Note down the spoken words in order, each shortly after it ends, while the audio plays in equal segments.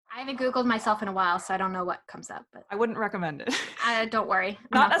haven't Googled myself in a while, so I don't know what comes up. But I wouldn't recommend it. don't worry.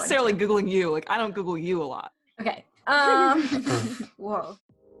 Not necessarily Googling you. Like, I don't Google you a lot. Okay. Whoa.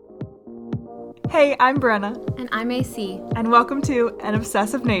 Hey, I'm Brenna. And I'm AC. And welcome to An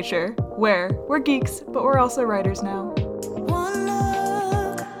Obsessive Nature, where we're geeks, but we're also writers now. One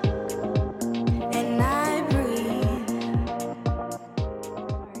look, and I breathe.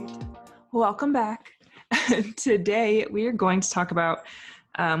 Welcome back. Today, we are going to talk about,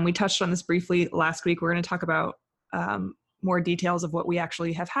 we touched on this briefly last week, we're going to talk about more details of what we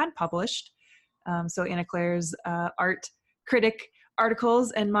actually have had published. So Anna Claire's art critic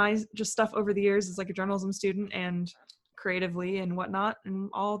articles and my just stuff over the years as like a journalism student and creatively and whatnot and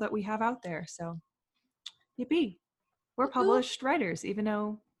all that we have out there. So yippee. We're published writers, even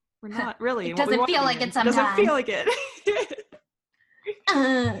though we're not really. It doesn't feel like it sometimes. It doesn't feel like it.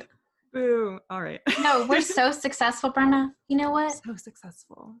 Boo. All right. No, we're so successful, Brenna. You know what? So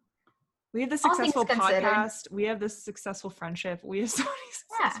successful. We have the successful podcast. We have this successful friendship. We have so many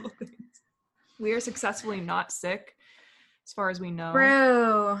successful things. We are successfully not sick, as far as we know.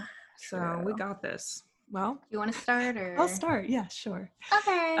 True. So we got this. Well, you want to start or? I'll start. Yeah, sure.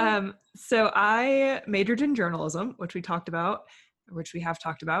 Okay. So I majored in journalism, which we have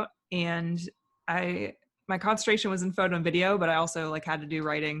talked about, and my concentration was in photo and video, but I also like had to do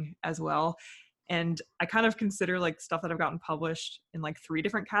writing as well. And I kind of consider like stuff that I've gotten published in like 3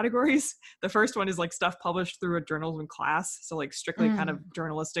 different categories. The first one is like stuff published through a journalism class, so like strictly kind of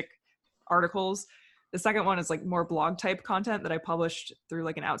journalistic articles. The second one is like more blog type content that I published through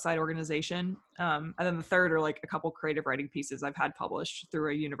like an outside organization. And then the third are like a couple creative writing pieces I've had published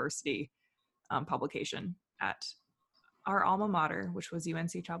through a university publication at our alma mater, which was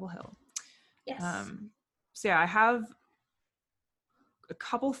UNC Chapel Hill. Yes. So yeah, I have a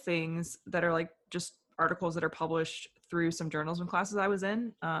couple things that are like just articles that are published through some journalism classes I was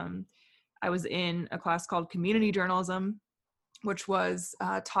in. I was in a class called Community Journalism, which was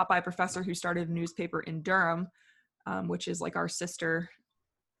taught by a professor who started a newspaper in Durham, which is like our sister.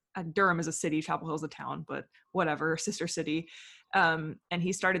 Durham is a city, Chapel Hill is a town, but whatever, sister city. And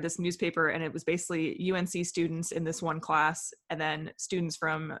he started this newspaper, and it was basically UNC students in this one class, and then students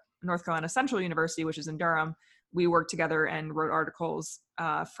from North Carolina Central University, which is in Durham. We worked together and wrote articles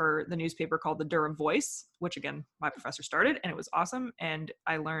for the newspaper called the Durham Voice, which again, my professor started, and it was awesome. And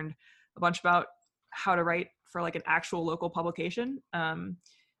I learned a bunch about how to write for like an actual local publication.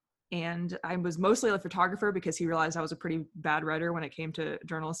 And I was mostly a photographer because he realized I was a pretty bad writer when it came to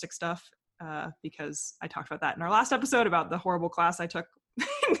journalistic stuff, because I talked about that in our last episode about the horrible class I took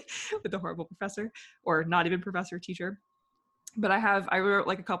with the horrible professor, or not even professor, teacher. But I wrote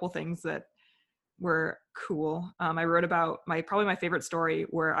like a couple things that were cool. I wrote about probably my favorite story,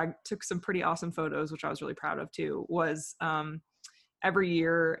 where I took some pretty awesome photos, which I was really proud of too, was every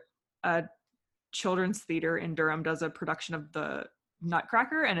year a children's theater in Durham does a production of the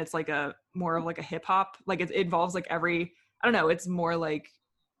Nutcracker, and it's like more of like a hip hop, like it involves like it's more like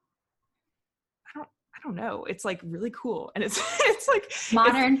I don't know, it's like really cool, and it's like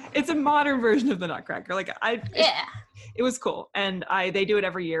modern. It's a modern version of the Nutcracker. Like it was cool, and they do it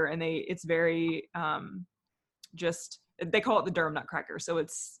every year, and it's very they call it the Durham Nutcracker, so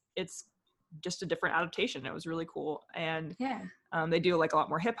it's just a different adaptation. It was really cool, and they do like a lot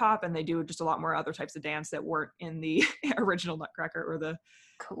more hip hop, and they do just a lot more other types of dance that weren't in the original Nutcracker or the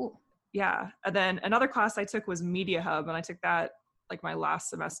cool. Yeah. And then another class I took was Media Hub, and I took that like my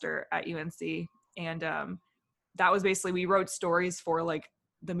last semester at UNC, and that was basically, we wrote stories for like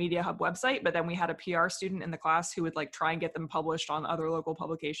the Media Hub website, but then we had a PR student in the class who would like try and get them published on other local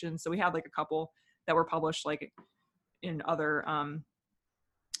publications. So we had like a couple that were published like in other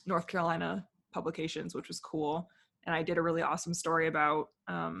North Carolina publications, which was cool. And I did a really awesome story about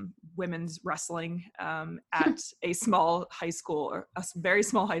women's wrestling at a small high school, or a very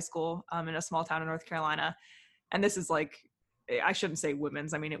small high school in a small town in North Carolina. And this is like, I shouldn't say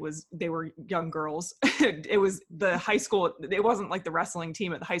women's. I mean, they were young girls. It was the high school. It wasn't like the wrestling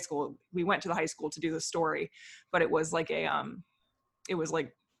team at the high school. We went to the high school to do the story, but it was like it was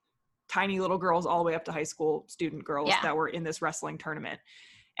like tiny little girls all the way up to high school student girls that were in this wrestling tournament.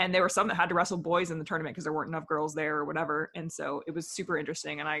 And there were some that had to wrestle boys in the tournament because there weren't enough girls there or whatever. And so it was super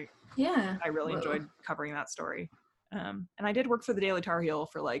interesting. And I really enjoyed covering that story. And I did work for the Daily Tar Heel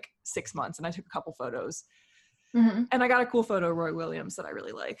for like 6 months, and I took a couple photos. Mm-hmm. And I got a cool photo of Roy Williams that I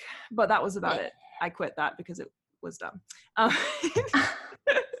really like. But that was about it. I quit that because it was dumb.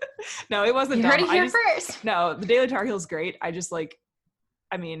 No, it wasn't dumb. You heard it here first. No, the Daily Tar Heel is great. I just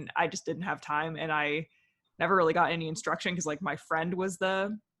didn't have time, and I never really got any instruction because like my friend was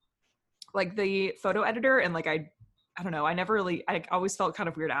the photo editor, and like I I don't know. I always felt kind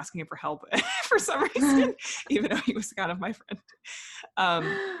of weird asking him for help for some reason, even though he was kind of my friend.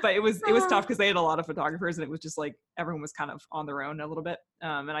 But it was tough because they had a lot of photographers and it was just like, everyone was kind of on their own a little bit.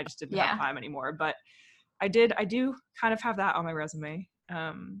 And I just didn't have time anymore, but I do kind of have that on my resume.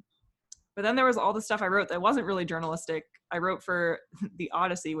 But then there was all the stuff I wrote that wasn't really journalistic. I wrote for the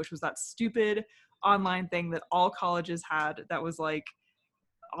Odyssey, which was that stupid online thing that all colleges had. That was like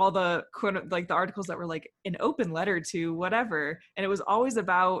all the like the articles that were like an open letter to whatever. And it was always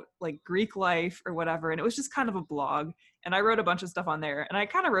about like Greek life or whatever. And it was just kind of a blog. And I wrote a bunch of stuff on there. And I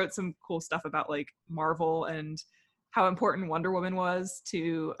kind of wrote some cool stuff about like Marvel and how important Wonder Woman was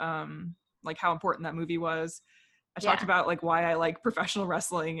to like how important that movie was. I talked about like why I like professional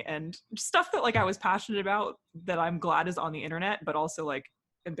wrestling and stuff that like I was passionate about that I'm glad is on the internet, but also like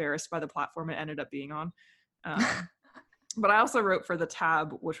embarrassed by the platform it ended up being on. But I also wrote for the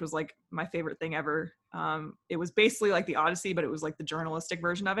Tab, which was like my favorite thing ever. It was basically like the Odyssey, but it was like the journalistic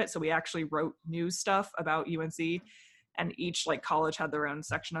version of it. So we actually wrote news stuff about UNC, and each like college had their own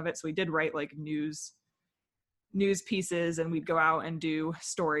section of it. So we did write like news pieces, and we'd go out and do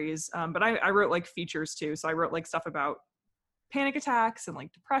stories. But I wrote like features too. So I wrote like stuff about panic attacks and like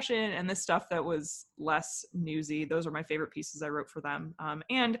depression and this stuff that was less newsy. Those are my favorite pieces I wrote for them.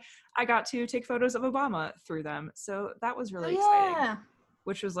 And I got to take photos of Obama through them. So that was really exciting,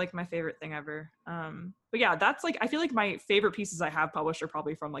 which was like my favorite thing ever. But yeah, that's like, I feel like my favorite pieces I have published are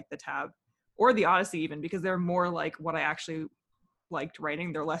probably from like the Tab or the Odyssey even, because they're more like what I actually liked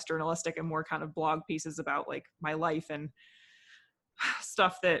writing. They're less journalistic and more kind of blog pieces about like my life and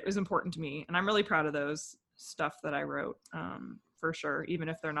stuff that was important to me. And I'm really proud of those stuff that I wrote, for sure. Even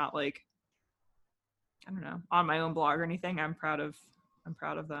if they're not like, I don't know, on my own blog or anything, I'm proud of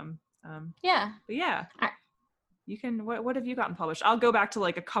them. But yeah, you can, what have you gotten published? I'll go back to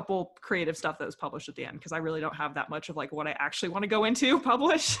like a couple creative stuff that was published at the end, because I really don't have that much of like what I actually want to go into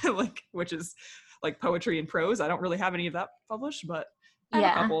publish, like, which is like poetry and prose. I don't really have any of that published, but I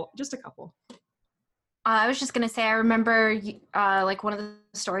have just a couple. I was just going to say, I remember like one of the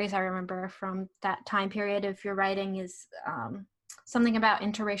stories I remember from that time period of your writing is something about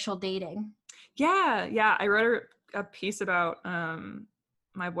interracial dating. Yeah. I wrote a piece about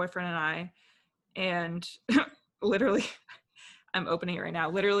my boyfriend and I, and literally, I'm opening it right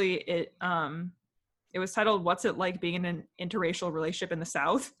now. Literally, it was titled, "What's It Like Being in an Interracial Relationship in the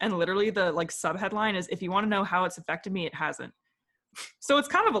South?" And literally the like subheadline is, "If you want to know how it's affected me, it hasn't." So it's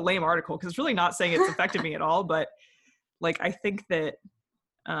kind of a lame article because it's really not saying it's affected me at all, but like I think that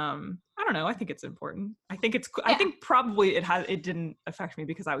I don't know, I think it's important. I think it's I think probably it didn't affect me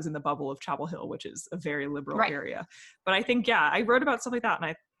because I was in the bubble of Chapel Hill, which is a very liberal area. But I think I wrote about stuff like that, and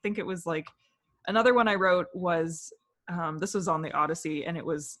I think it was like another one I wrote was this was on the Odyssey, and it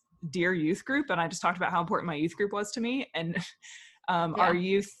was Dear Youth Group, and I just talked about how important my youth group was to me. And our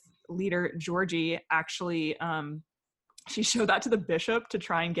youth leader Georgie actually she showed that to the bishop to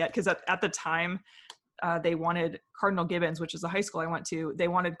try and get, because at the time they wanted Cardinal Gibbons, which is a high school I went to, they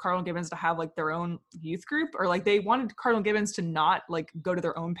wanted Cardinal Gibbons to have like their own youth group, or like they wanted Cardinal Gibbons to not like go to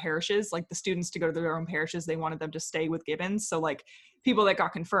their own parishes, like the students to go to their own parishes. They wanted them to stay with Gibbons. So like people that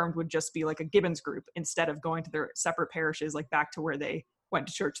got confirmed would just be like a Gibbons group instead of going to their separate parishes, like back to where they went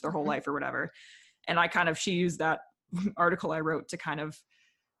to church their whole life or whatever. And she used that article I wrote to kind of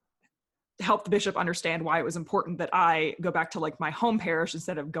help the bishop understand why it was important that I go back to like my home parish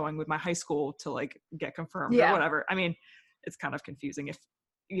instead of going with my high school to like get confirmed or whatever. I mean, it's kind of confusing if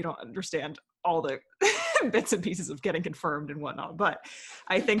you don't understand all the bits and pieces of getting confirmed and whatnot, but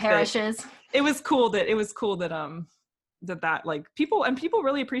I think parishes. That it was cool that that like people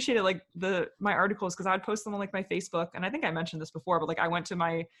really appreciated like my articles, because I would post them on like my Facebook, and I think I mentioned this before, but like I went to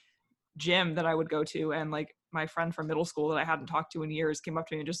my gym that I would go to, and like my friend from middle school that I hadn't talked to in years came up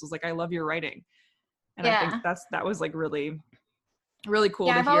to me and just was like, "I love your writing." And I think that was like really, really cool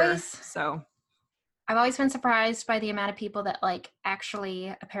to hear. So I've always been surprised by the amount of people that like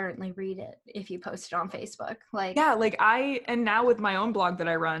actually apparently read it if you post it on Facebook. Like, and now with my own blog that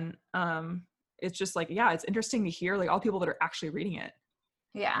I run, it's just like, it's interesting to hear like all people that are actually reading it.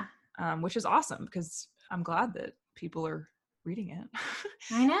 Yeah. Which is awesome, because I'm glad that people are reading it.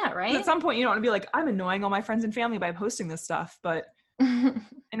 I know, right? At some point you don't want to be like, I'm annoying all my friends and family by posting this stuff, but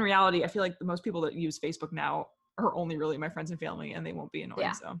in reality I feel like the most people that use Facebook now are only really my friends and family, and they won't be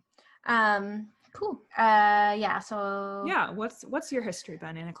annoying. So cool. What's your history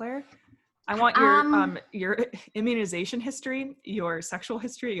then, Anna Claire? I want your immunization history, your sexual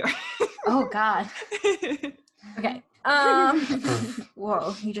history. Oh God. Okay.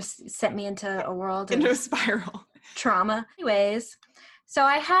 Whoa, you just sent me into a world into a spiral. Trauma. Anyways, so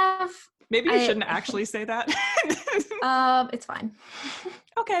I have. Maybe you shouldn't actually say that. It's fine.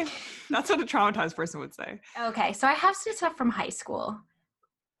 Okay, that's what a traumatized person would say. Okay, so I have some stuff from high school,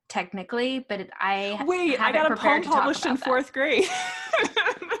 technically, but Wait, I haven't got a poem prepared to talk published in about that. 4th grade.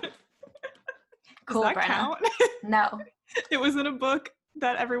 Does Cool, that Brenna. count? No. It was in a book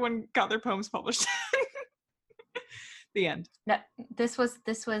that everyone got their poems published in. The end. No, this was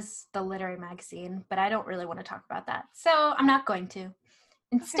the literary magazine, but I don't really want to talk about that. So I'm not going to.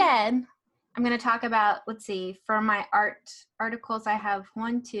 Instead, I'm going to talk about, let's see, for my art articles, I have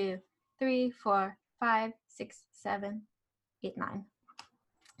 1, 2, 3, 4, 5, 6, 7, 8, 9.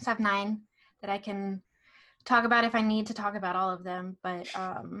 So I have 9 that I can talk about if I need to talk about all of them, but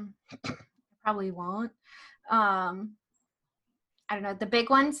I probably won't. I don't know, the big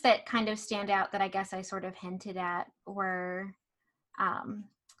ones that kind of stand out that I guess I sort of hinted at were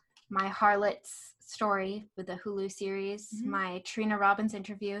my Harlots story with the Hulu series, my Trina Robbins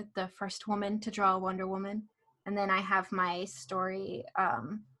interview, the first woman to draw a Wonder Woman, and then I have my story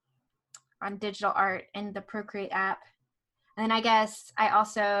on digital art in the Procreate app. And then I guess I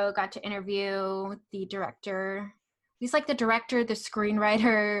also got to interview the director. He's like the director, the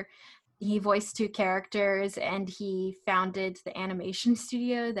screenwriter. He voiced 2 characters, and he founded the animation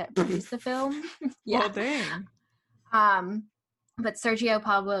studio that produced the film. Well, dang. But Sergio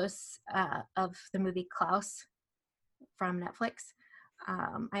Pablos of the movie Klaus from Netflix,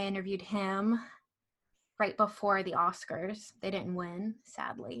 I interviewed him right before the Oscars. They didn't win,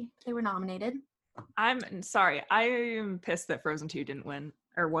 sadly. They were nominated. I'm sorry. I am pissed that Frozen 2 didn't win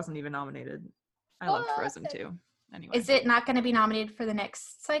or wasn't even nominated. I loved Frozen 2. Anyway. Is it not going to be nominated for the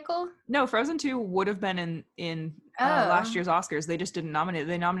next cycle? No, Frozen 2 would have been in last year's Oscars. They just didn't nominate it.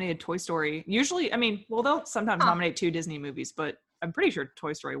 They nominated Toy Story. Usually, I mean, well, they'll sometimes nominate 2 Disney movies, but I'm pretty sure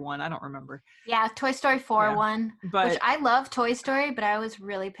Toy Story won. I don't remember. Yeah, Toy Story 4 won. But which I love Toy Story, but I was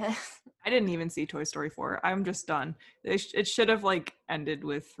really pissed. I didn't even see Toy Story 4. I'm just done. It should have like ended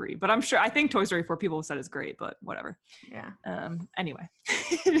with 3. But I'm sure, I think Toy Story 4 people have said is great, but whatever. Yeah. Anyway.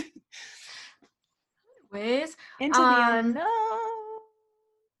 Anyways, Into the unknown.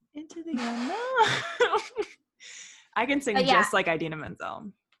 Into the unknown. I can sing just like Idina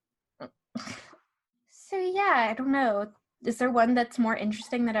Menzel. So yeah, I don't know. Is there one that's more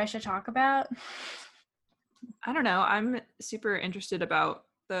interesting that I should talk about? I don't know. I'm super interested about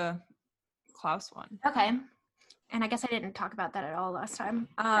the Klaus one. Okay. And I guess I didn't talk about that at all last time.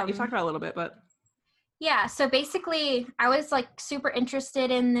 You talked about it a little bit, but yeah, so basically I was like super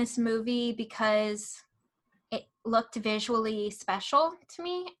interested in this movie because it looked visually special to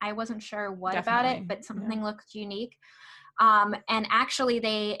me. I wasn't sure what about it, but something looked unique. And actually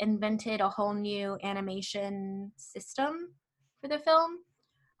they invented a whole new animation system for the film.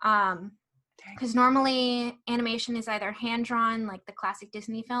 Because normally animation is either hand-drawn, like the classic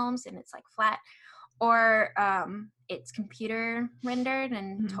Disney films, and it's like flat, or it's computer rendered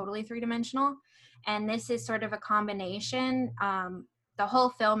and totally 3-dimensional. And this is sort of a combination. The whole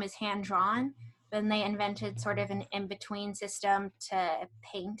film is hand-drawn, then they invented sort of an in-between system to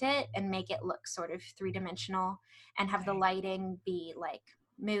paint it and make it look sort of 3-dimensional and have the lighting be like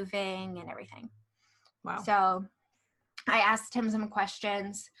moving and everything. Wow. So I asked him some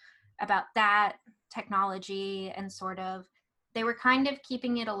questions about that technology, and sort of, they were kind of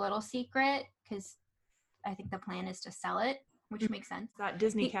keeping it a little secret because I think the plan is to sell it, which makes sense. That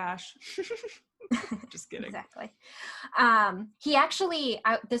Disney cash. Just kidding. Exactly. He actually,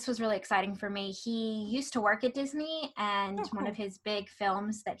 this was really exciting for me. He used to work at Disney, and one of his big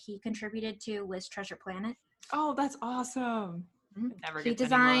films that he contributed to was Treasure Planet. Oh, that's awesome. Never He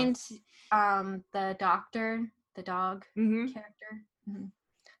designed the doctor, the dog character.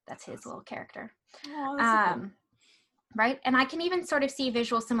 That's his little character. Oh, that's cool. Right? And I can even sort of see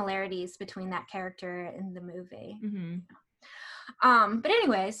visual similarities between that character and the movie. But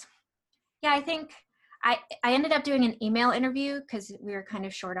anyways, yeah, I think I ended up doing an email interview because we were kind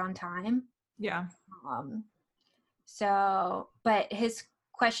of short on time. Yeah. So, but his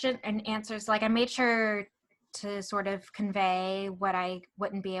question and answers, like I made sure to sort of convey what I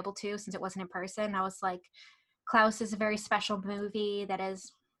wouldn't be able to since it wasn't in person. I was like, Klaus is a very special movie that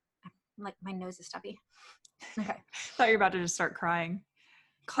is, like, my nose is stuffy. Okay. Thought you were about to just start crying.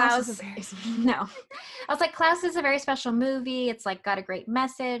 Klaus no. I was like, Klaus is a very special movie. It's like got a great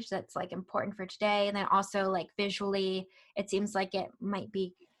message that's like important for today. And then also like visually, it seems like it might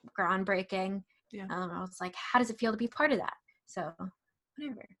be groundbreaking. Yeah. I was like, how does it feel to be part of that? So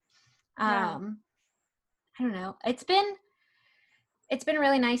whatever. Yeah. I don't know. It's been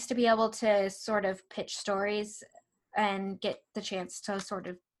really nice to be able to sort of pitch stories and get the chance to sort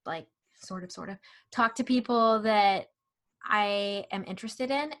of talk to people that I am interested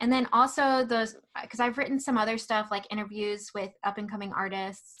in. And then also those, because I've written some other stuff like interviews with up and coming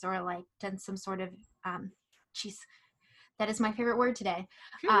artists, or like done some sort of, geez, that is my favorite word today.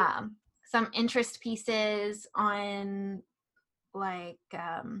 Some interest pieces on like,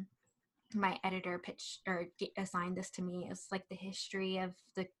 my editor pitched or assigned this to me. It's like the history of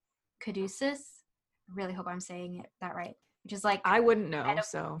the caduceus. I really hope I'm saying it that right. Which is like, I wouldn't know.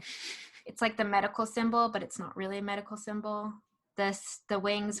 So it's like the medical symbol, but it's not really a medical symbol. The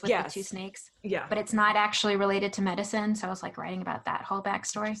wings with the two snakes. Yeah. But it's not actually related to medicine. So I was like writing about that whole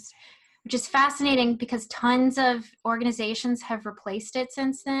backstory, which is fascinating because tons of organizations have replaced it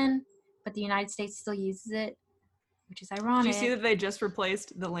since then, but the United States still uses it, which is ironic. Did you see that they just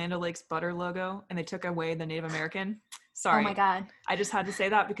replaced the Land O'Lakes butter logo and they took away the Native American? Sorry. Oh my God. I just had to say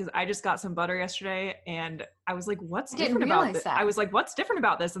that because I just got some butter yesterday and I was like, what's different about this? I was like, what's different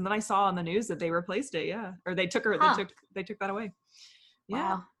about this? And then I saw on the news that they replaced it. Yeah. Or they took they took that away.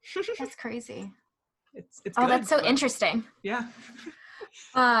 Yeah. Wow. That's crazy. It's oh, good, that's so interesting. Yeah.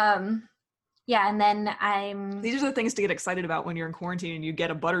 Yeah, and then these are the things to get excited about when you're in quarantine and you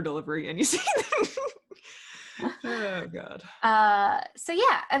get a butter delivery and you see them. Oh God. So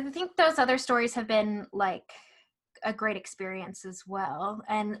yeah, I think those other stories have been like a great experience as well.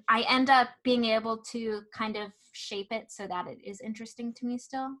 And I end up being able to kind of shape it so that it is interesting to me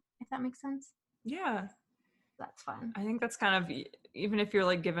still, if that makes sense. Yeah. That's fun. I think that's kind of, even if you're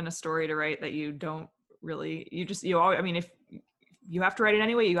like given a story to write that you don't really, I mean, if you have to write it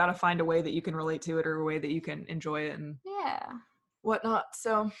anyway, you got to find a way that you can relate to it or a way that you can enjoy it and whatnot.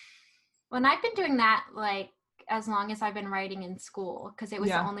 So when I've been doing that, like as long as I've been writing in school, because it was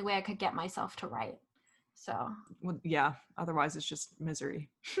the only way I could get myself to write. So yeah, otherwise it's just misery.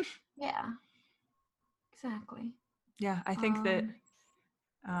 Yeah, exactly. Yeah, I think that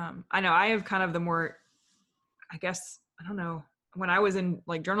I know I have kind of the more, I guess, I don't know, when I was in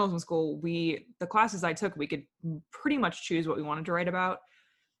like journalism school, the classes I took, we could pretty much choose what we wanted to write about.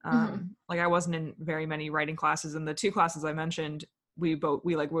 Like I wasn't in very many writing classes, and the two classes I mentioned, we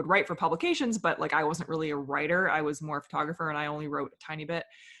like would write for publications, but like I wasn't really a writer. I was more a photographer and I only wrote a tiny bit.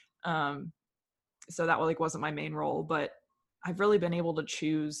 So that like wasn't my main role, but I've really been able to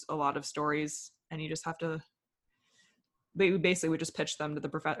choose a lot of stories, and you just have to, we basically would just pitch them to the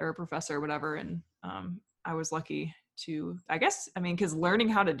professor or whatever. And I was lucky to, I guess, I mean, because learning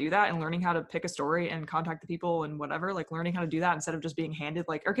how to do that and learning how to pick a story and contact the people and whatever, like learning how to do that instead of just being handed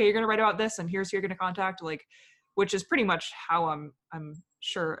like, okay, you're going to write about this and here's who you're going to contact, like, which is pretty much how I'm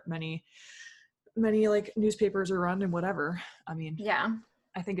sure many like newspapers are run and whatever. I mean, yeah,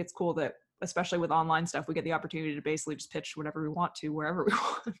 I think it's cool that especially with online stuff, we get the opportunity to basically just pitch whatever we want to wherever we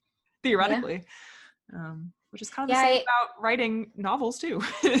want, theoretically, which is kind of the same about writing novels too.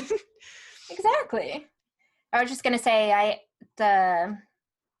 Exactly. I was just going to say,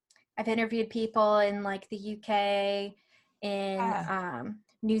 I've interviewed people in like the UK, in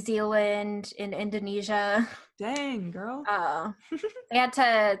New Zealand, in Indonesia. Dang, girl.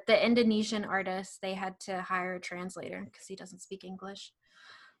 The Indonesian artist, they had to hire a translator because he doesn't speak English.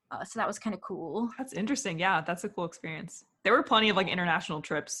 So that was kind of cool. That's interesting. Yeah, that's a cool experience. There were plenty of like international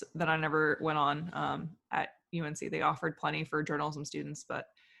trips that I never went on at UNC. They offered plenty for journalism students, but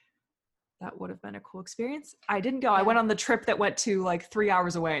that would have been a cool experience. I didn't go. Yeah. I went on the trip that went to like 3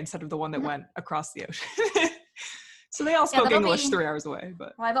 hours away instead of the one that went across the ocean. So they all spoke English 3 hours away.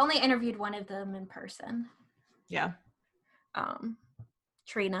 But well, I've only interviewed one of them in person. Yeah.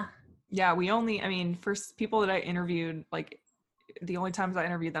 Trina. Yeah, for people that I interviewed, like the only times I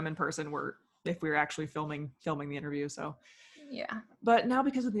interviewed them in person were if we were actually filming the interview. So yeah. But now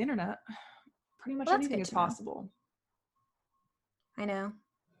because of the internet, pretty much anything is possible. I know.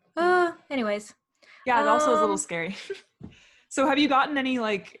 Anyways. Yeah, it also is a little scary. So have you gotten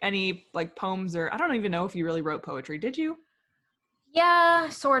any poems, or I don't even know if you really wrote poetry. Did you? Yeah,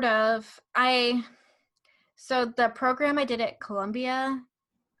 sort of. So the program I did at Columbia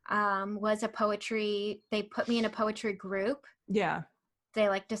was a poetry, they put me in a poetry group. Yeah. They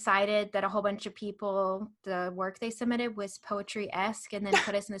like decided that a whole bunch of people, the work they submitted was poetry-esque, and then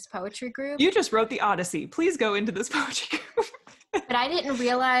put us in this poetry group. You just wrote the Odyssey. Please go into this poetry group. But I didn't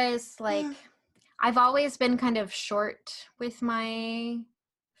realize, like, I've always been kind of short with my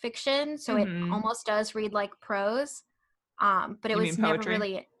fiction, so it almost does read like prose. But it was never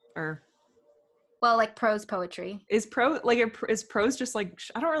really, well, like prose poetry. Is prose just like,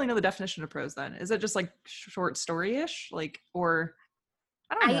 I don't really know the definition of prose then. Is it just like short story-ish? Like, or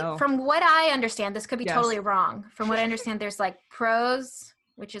I don't know. From what I understand, this could be totally wrong. From what I understand, there's like prose,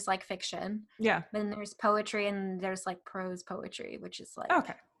 which is like fiction. Yeah. Then there's poetry, and there's like prose poetry, which is like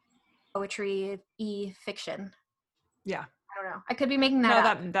poetry-y fiction. Yeah. I don't know. I could be making No,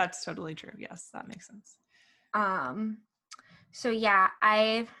 that up. that's totally true. Yes, that makes sense. So yeah,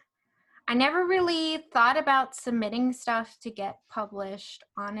 I never really thought about submitting stuff to get published,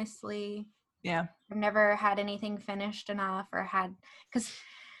 honestly. Yeah. I've never had anything finished enough or had, because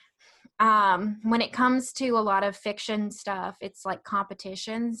when it comes to a lot of fiction stuff, it's like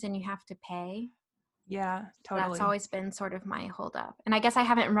competitions and you have to pay. Yeah, So totally. that's always been sort of my holdup. And I guess I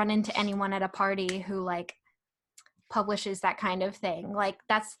haven't run into anyone at a party who like publishes that kind of thing. Like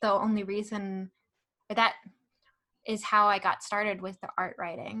that's the only reason, or that is how I got started with the art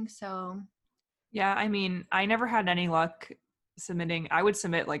writing. So yeah, I mean, I never had any luck submitting. I would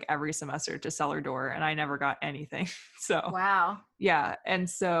submit like every semester to Cellar Door and I never got anything. So wow. yeah, and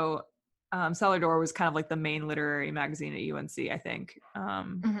so Cellar Door was kind of like the main literary magazine at UNC, I think.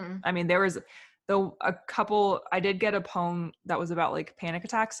 I mean, there was a couple. I did get a poem that was about like panic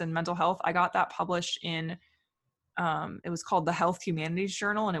attacks and mental health. I got that published in. It was called the Health Humanities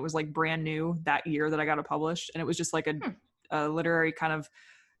Journal, and it was like brand new that year that I got it published, and it was just like a literary kind of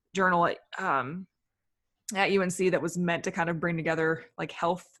journal at UNC that was meant to kind of bring together like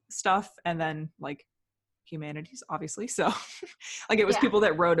health stuff and then like humanities, obviously. So like it was people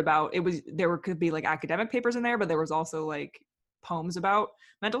that wrote about could be like academic papers in there, but there was also like poems about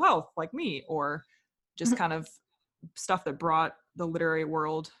mental health like me, or just kind of stuff that brought the literary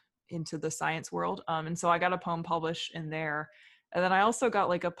world into the science world. And so I got a poem published in there, and then I also got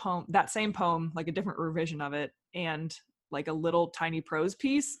like a poem, that same poem, like a different revision of it, and like a little tiny prose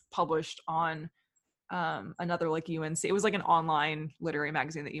piece published on another like UNC. It was like an online literary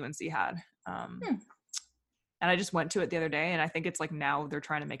magazine that UNC had. And I just went to it the other day, and I think it's like now they're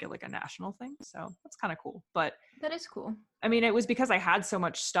trying to make it like a national thing. So that's kind of cool. But that is cool. I mean, it was because I had so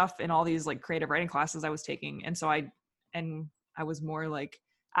much stuff in all these like creative writing classes I was taking. And so I was more like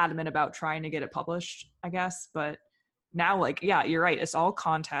adamant about trying to get it published, I guess. But now like, yeah, you're right. It's all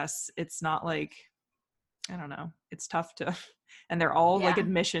contests. It's not like, I don't know. It's tough to, and they're all like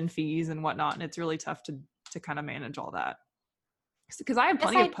admission fees and whatnot. And it's really tough to kind of manage all that. Because I have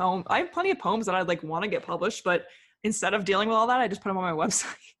plenty of poems that I'd like want to get published, but instead of dealing with all that, I just put them on my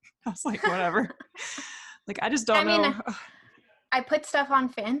website. I was like, whatever. Like, I just don't know. I put stuff on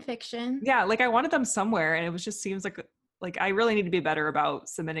fan fiction. Yeah, like I wanted them somewhere, and it was just seems like I really need to be better about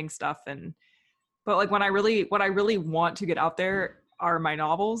submitting stuff. But like what I really want to get out there are my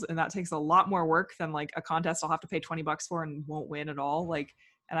novels, and that takes a lot more work than like a contest I'll have to pay $20 for and won't win at all. Like,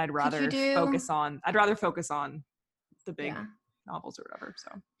 and I'd rather focus on the big novels or whatever.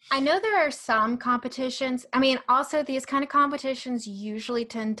 So I know there are some competitions. I mean, also these kind of competitions usually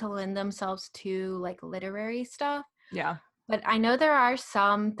tend to lend themselves to like literary stuff. Yeah. But I know there are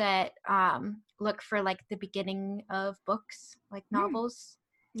some that look for like the beginning of books, like novels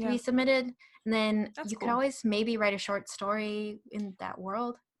to be submitted. And then you could always maybe write a short story in that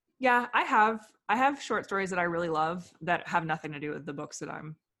world. Yeah, I have short stories that I really love that have nothing to do with the books that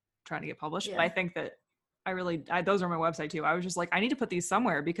I'm trying to get published. Yeah. But I think that those are my website too. I was just like, I need to put these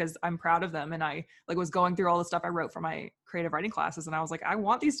somewhere because I'm proud of them. And I like was going through all the stuff I wrote for my creative writing classes. And I was like, I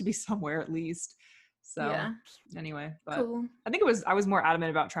want these to be somewhere at least. So anyway, but cool. I think I was more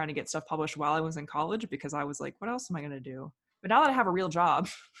adamant about trying to get stuff published while I was in college because I was like, what else am I going to do? But now that I have a real job,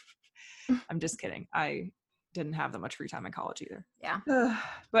 I'm just kidding. I didn't have that much free time in college either. Yeah.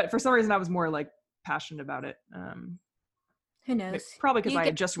 But for some reason I was more like passionate about it. Who knows? Probably because I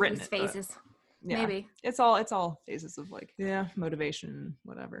had just written it. Phases. Yeah, maybe it's all phases of like motivation,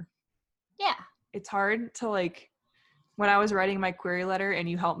 whatever. Yeah, it's hard to like when I was writing my query letter and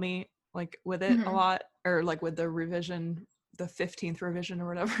you helped me like with it a lot, or like with the revision, the 15th revision or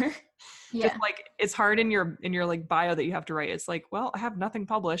whatever. Just like it's hard in your like bio that you have to write. It's like, well, I have nothing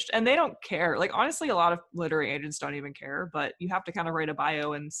published, and they don't care. Like honestly, a lot of literary agents don't even care, but you have to kind of write a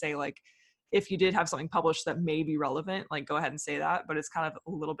bio and say like, if you did have something published that may be relevant, like go ahead and say that. But it's kind of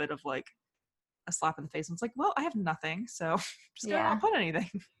a little bit of like a slap in the face, and it's like, well, I have nothing, so just gonna not put anything.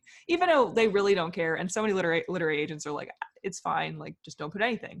 Even though they really don't care, and so many literary agents are like, it's fine, like just don't put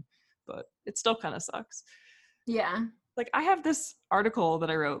anything, but it still kind of sucks. Yeah, like I have this article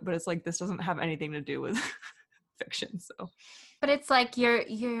that I wrote, but it's like this doesn't have anything to do with fiction. So but it's like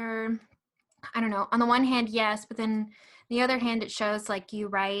you're I don't know, on the one hand yes, but then the other hand it shows like you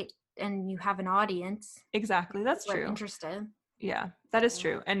write and you have an audience. Exactly, that's true. Interested. Yeah, that is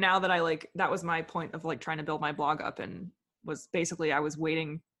true. And now that that was my point of like trying to build my blog up, and was basically I was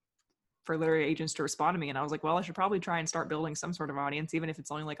waiting for literary agents to respond to me, and I was like, well, I should probably try and start building some sort of audience, even if it's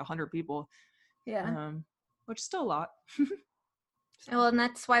only like 100 people. Yeah. Which is still a lot. Well, and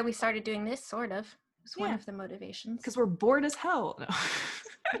that's why we started doing this, sort of. It's one of the motivations. Because we're bored as hell. No.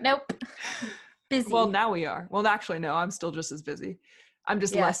 Nope. busy. Well, now we are. Well, actually, no, I'm still just as busy. I'm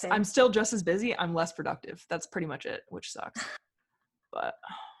just Yeah, less, same. I'm still just as busy. I'm less productive. That's pretty much it, which sucks. But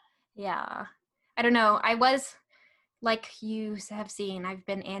Yeah. I don't know. I was, like you have seen, I've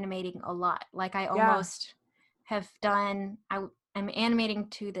been animating a lot. Like I Yeah. almost have done, I'm animating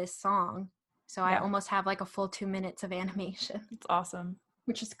to this song. So I Yeah. almost have like a full 2 minutes of animation, it's awesome.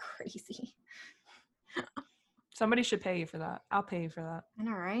 which is crazy. Somebody should pay you for that. I'll pay you for that. I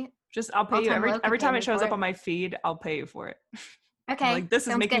know, right? I'll pay you All-time low could every pay time me it shows for up it. on my feed, I'll pay you for it. Okay. Like, this is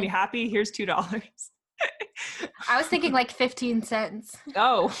sounds making me good. happy. Here's $2. I was thinking like 15 cents.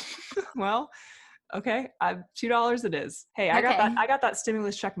 Oh, well, okay. $2 it is. Hey, I Okay. got that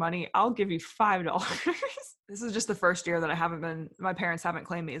stimulus check money. I'll give you $5. This is just the first year that my parents haven't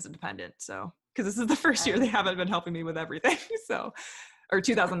claimed me as a dependent. So, because this is the first year they haven't been helping me with everything. So, or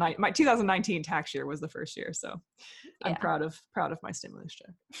 2009, my 2019 tax year was the first year. So I'm Yeah. proud of my stimulus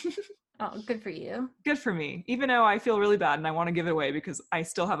check. Oh, good for you. Good for me. Even though I feel really bad and I want to give it away because I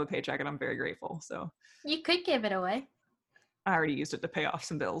still have a paycheck and I'm very grateful. So You could give it away. I already used it to pay off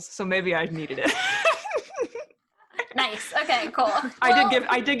some bills. So maybe I needed it. Nice. Okay, cool.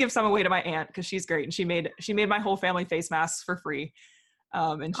 I did give some away to my aunt because she's great and she made my whole family face masks for free.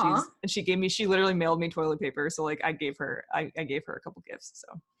 And Aw. she literally mailed me toilet paper. So like I gave her a couple gifts.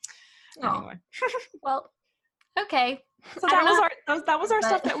 So Aw. anyway. Well, okay. So I don't that was our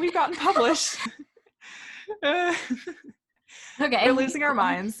stuff but- that we've gotten published. Okay. We're losing our cool.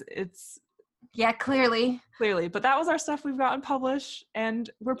 minds. It's Yeah, clearly. clearly, but that was our stuff we've gotten published and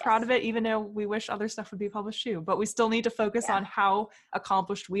we're proud Yes. of it, even though we wish other stuff would be published too. But we still need to focus Yeah. on how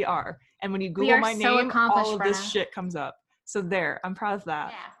accomplished we are. And when you We Google are my so name, accomplished, all of this Brenna. shit comes up. So there, I'm proud of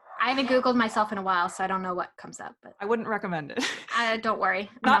that. Yeah. I haven't Googled myself in a while, so I don't know what comes up, but I wouldn't recommend it. don't worry.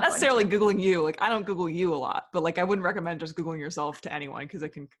 I'm Not going necessarily to. Googling you. Like I don't Google you a lot, but like I wouldn't recommend just Googling yourself to anyone because it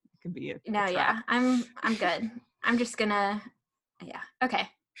can be a No, trap. yeah. I'm good. I'm just gonna yeah. Okay.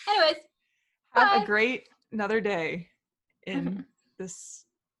 Anyways. Have Bye. a great another day in Mhm. this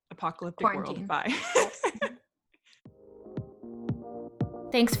apocalyptic Quarantine. world. Bye.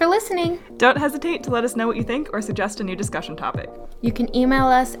 Thanks for listening. Don't hesitate to let us know what you think or suggest a new discussion topic. You can email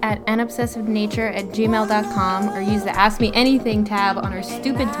us at anobsessivenature@gmail.com or use the Ask Me Anything tab on our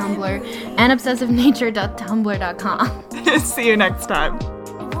stupid Tumblr, anobsessivenature.tumblr.com. See you next time.